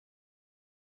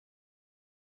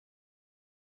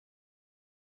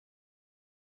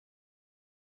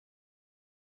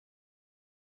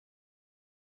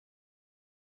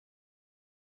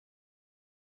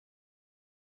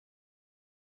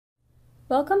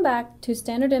Welcome back to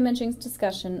Standard Imaging's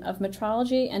discussion of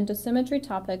metrology and dosimetry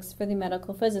topics for the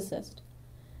medical physicist.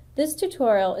 This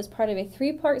tutorial is part of a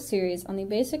three-part series on the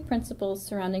basic principles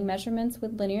surrounding measurements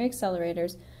with linear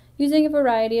accelerators using a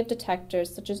variety of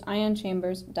detectors such as ion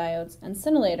chambers, diodes, and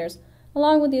scintillators,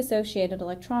 along with the associated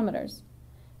electrometers.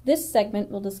 This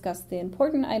segment will discuss the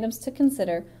important items to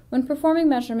consider when performing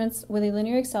measurements with a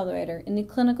linear accelerator in the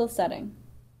clinical setting.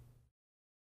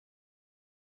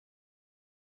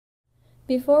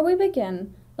 Before we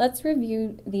begin, let's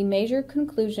review the major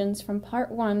conclusions from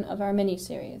Part 1 of our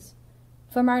mini-series.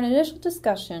 From our initial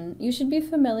discussion, you should be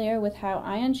familiar with how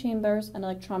ion chambers and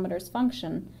electrometers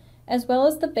function, as well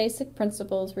as the basic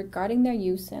principles regarding their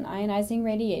use in ionizing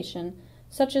radiation,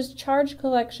 such as charge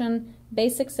collection,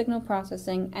 basic signal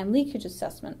processing, and leakage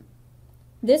assessment.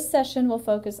 This session will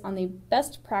focus on the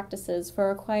best practices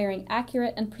for acquiring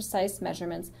accurate and precise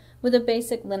measurements with a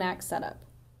basic LINAC setup.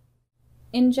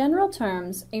 In general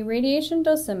terms, a radiation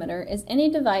dosimeter is any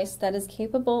device that is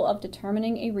capable of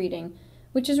determining a reading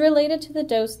which is related to the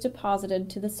dose deposited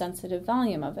to the sensitive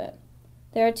volume of it.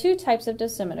 There are two types of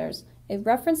dosimeters: a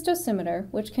reference dosimeter,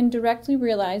 which can directly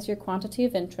realize your quantity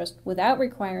of interest without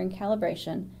requiring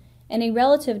calibration, and a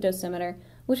relative dosimeter,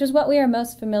 which is what we are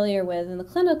most familiar with in the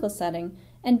clinical setting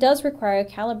and does require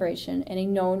calibration in a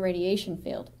known radiation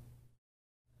field.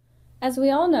 As we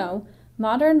all know,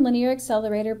 modern linear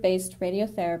accelerator-based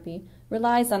radiotherapy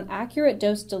relies on accurate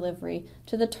dose delivery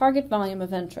to the target volume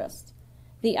of interest.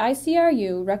 The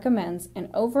ICRU recommends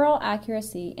an overall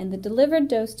accuracy in the delivered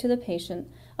dose to the patient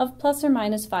of plus or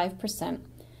minus 5%,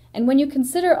 and when you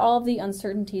consider all of the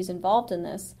uncertainties involved in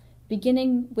this,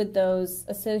 beginning with those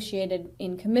associated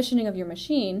in commissioning of your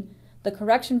machine, the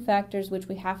correction factors which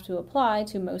we have to apply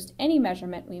to most any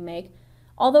measurement we make,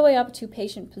 all the way up to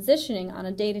patient positioning on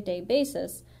a day-to-day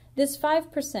basis, this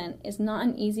 5% is not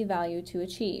an easy value to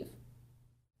achieve.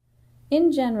 In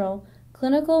general,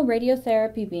 clinical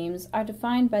radiotherapy beams are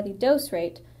defined by the dose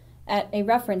rate at a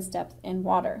reference depth in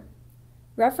water.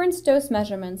 Reference dose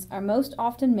measurements are most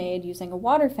often made using a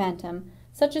water phantom,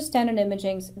 such as Standard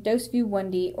Imaging's DoseView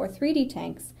 1D or 3D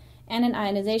tanks, and an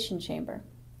ionization chamber.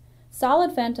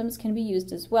 Solid phantoms can be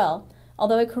used as well,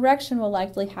 although a correction will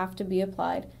likely have to be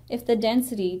applied if the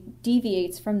density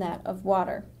deviates from that of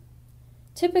water.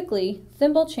 Typically,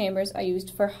 thimble chambers are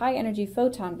used for high-energy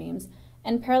photon beams,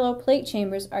 and parallel plate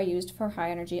chambers are used for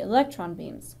high-energy electron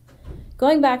beams.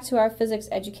 Going back to our physics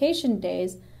education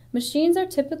days, machines are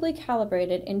typically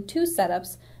calibrated in two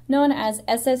setups known as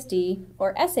SSD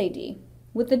or SAD,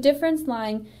 with the difference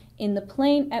lying in the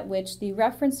plane at which the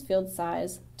reference field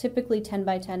size, typically 10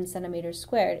 by 10 centimeters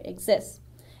squared, exists,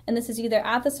 and this is either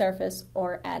at the surface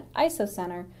or at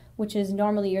isocenter, which is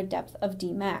normally your depth of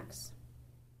D max.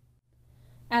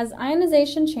 As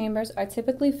ionization chambers are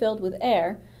typically filled with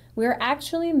air, we are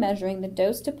actually measuring the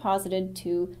dose deposited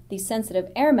to the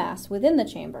sensitive air mass within the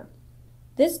chamber.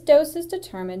 This dose is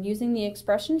determined using the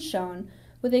expression shown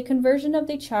with a conversion of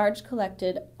the charge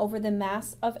collected over the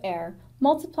mass of air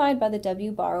multiplied by the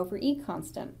W bar over E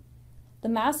constant. The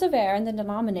mass of air in the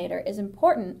denominator is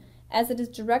important as it is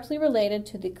directly related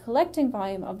to the collecting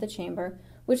volume of the chamber,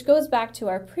 which goes back to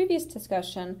our previous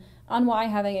discussion on why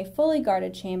having a fully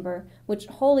guarded chamber, which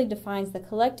wholly defines the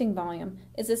collecting volume,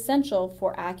 is essential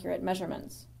for accurate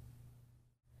measurements.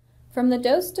 From the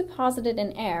dose deposited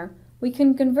in air, we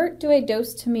can convert to a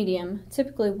dose to medium,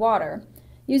 typically water,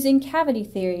 using cavity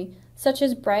theory, such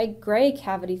as Bragg-Gray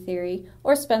cavity theory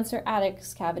or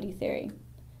Spencer-Attucks cavity theory.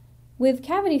 With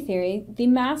cavity theory, the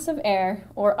mass of air,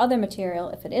 or other material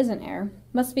if it isn't air,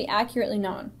 must be accurately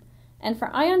known. And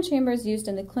for ion chambers used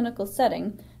in the clinical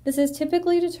setting, this is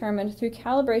typically determined through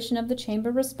calibration of the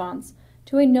chamber response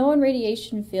to a known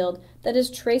radiation field that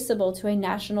is traceable to a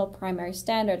national primary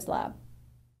standards lab.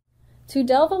 To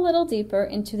delve a little deeper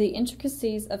into the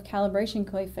intricacies of calibration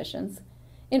coefficients,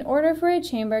 in order for a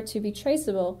chamber to be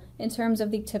traceable in terms of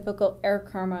the typical air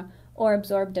karma or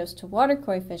absorbed dose to water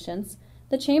coefficients,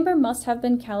 the chamber must have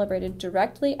been calibrated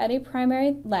directly at a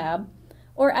primary lab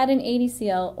or at an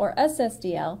ADCL or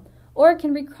SSDL, or it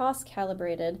can be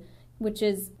cross-calibrated, which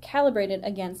is calibrated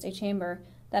against a chamber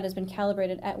that has been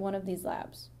calibrated at one of these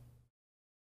labs.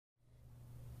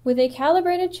 With a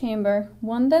calibrated chamber,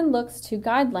 one then looks to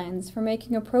guidelines for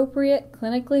making appropriate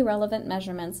clinically relevant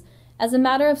measurements as a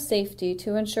matter of safety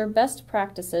to ensure best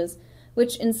practices,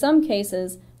 which in some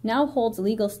cases now holds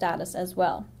legal status as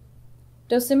well.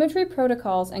 Dosimetry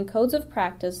protocols and codes of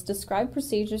practice describe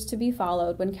procedures to be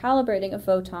followed when calibrating a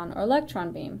photon or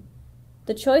electron beam.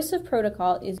 The choice of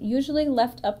protocol is usually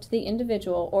left up to the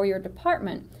individual or your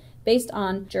department based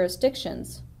on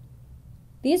jurisdictions.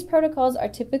 These protocols are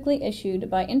typically issued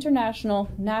by international,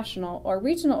 national, or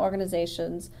regional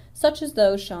organizations, such as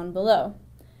those shown below.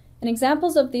 And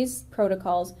examples of these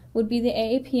protocols would be the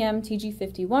AAPM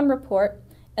TG51 report,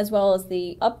 as well as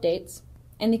the updates,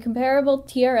 and the comparable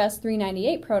TRS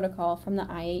 398 protocol from the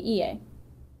IAEA.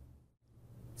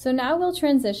 So now we'll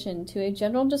transition to a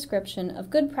general description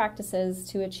of good practices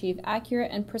to achieve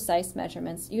accurate and precise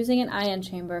measurements using an ion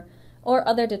chamber or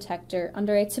other detector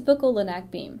under a typical LINAC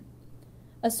beam.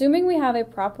 Assuming we have a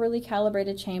properly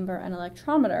calibrated chamber and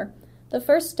electrometer, the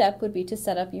first step would be to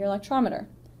set up your electrometer.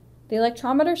 The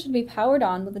electrometer should be powered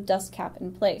on with a dust cap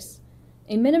in place.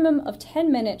 A minimum of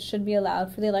 10 minutes should be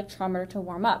allowed for the electrometer to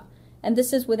warm up, and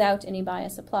this is without any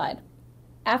bias applied.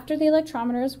 After the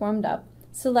electrometer is warmed up,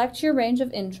 select your range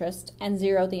of interest and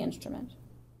zero the instrument.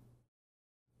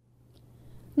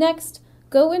 Next,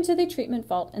 go into the treatment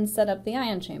vault and set up the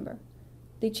ion chamber.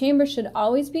 The chamber should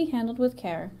always be handled with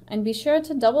care, and be sure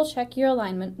to double-check your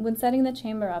alignment when setting the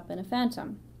chamber up in a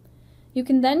phantom. You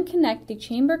can then connect the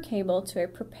chamber cable to a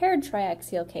prepared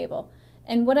tri-axial cable,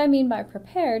 and what I mean by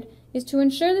prepared is to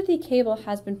ensure that the cable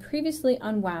has been previously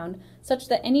unwound such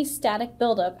that any static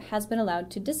buildup has been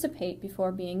allowed to dissipate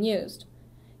before being used.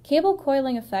 Cable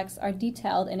coiling effects are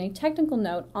detailed in a technical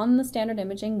note on the Standard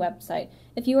Imaging website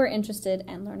if you are interested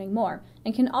in learning more,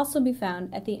 and can also be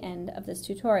found at the end of this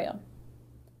tutorial.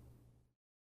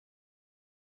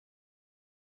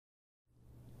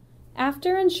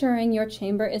 After ensuring your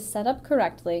chamber is set up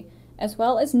correctly, as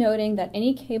well as noting that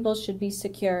any cables should be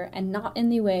secure and not in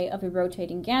the way of a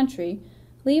rotating gantry,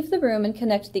 leave the room and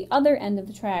connect the other end of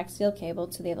the triaxial cable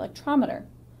to the electrometer.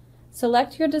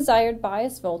 Select your desired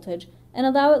bias voltage and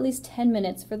allow at least 10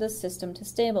 minutes for the system to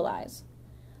stabilize.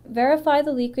 Verify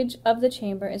the leakage of the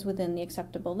chamber is within the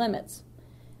acceptable limits.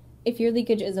 If your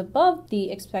leakage is above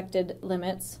the expected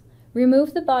limits,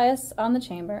 remove the bias on the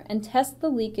chamber and test the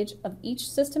leakage of each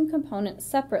system component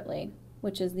separately,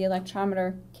 which is the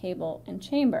electrometer, cable, and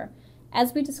chamber,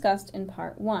 as we discussed in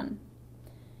Part 1.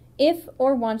 If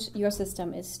or once your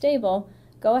system is stable,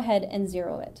 go ahead and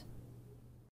zero it.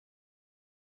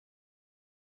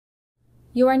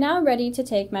 You are now ready to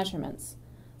take measurements.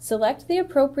 Select the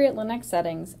appropriate LINAC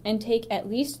settings and take at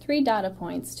least 3 data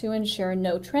points to ensure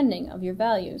no trending of your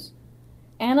values.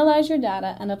 Analyze your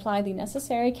data and apply the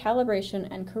necessary calibration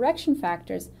and correction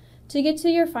factors to get to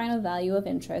your final value of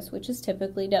interest, which is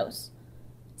typically dose.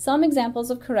 Some examples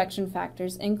of correction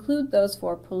factors include those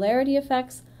for polarity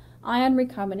effects, ion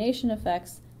recombination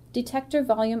effects, detector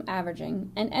volume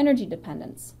averaging, and energy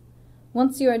dependence.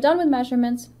 Once you are done with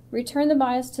measurements, return the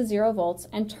bias to 0 volts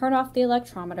and turn off the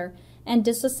electrometer and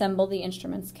disassemble the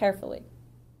instruments carefully.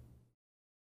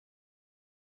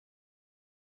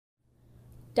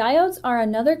 Diodes are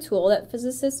another tool that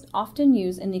physicists often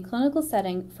use in the clinical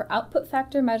setting for output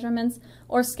factor measurements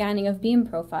or scanning of beam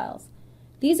profiles.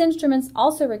 These instruments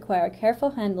also require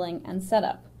careful handling and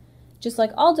setup. Just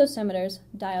like all dosimeters,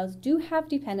 diodes do have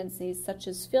dependencies such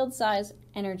as field size,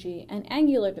 energy, and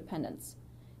angular dependence.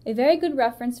 A very good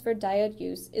reference for diode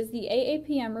use is the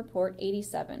AAPM Report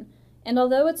 87, and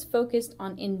although it's focused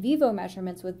on in vivo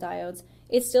measurements with diodes,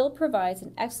 it still provides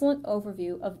an excellent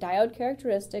overview of diode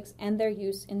characteristics and their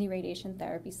use in the radiation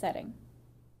therapy setting.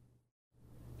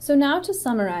 So now to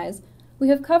summarize, we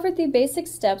have covered the basic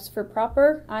steps for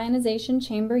proper ionization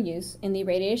chamber use in the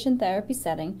radiation therapy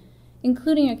setting,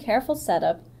 including a careful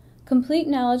setup, complete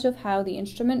knowledge of how the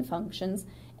instrument functions,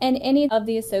 and any of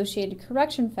the associated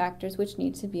correction factors which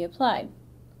need to be applied.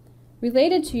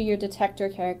 Related to your detector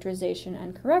characterization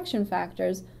and correction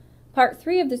factors, Part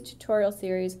 3 of this tutorial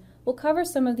series will cover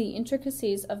some of the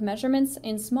intricacies of measurements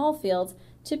in small fields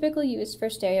typically used for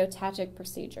stereotactic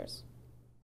procedures.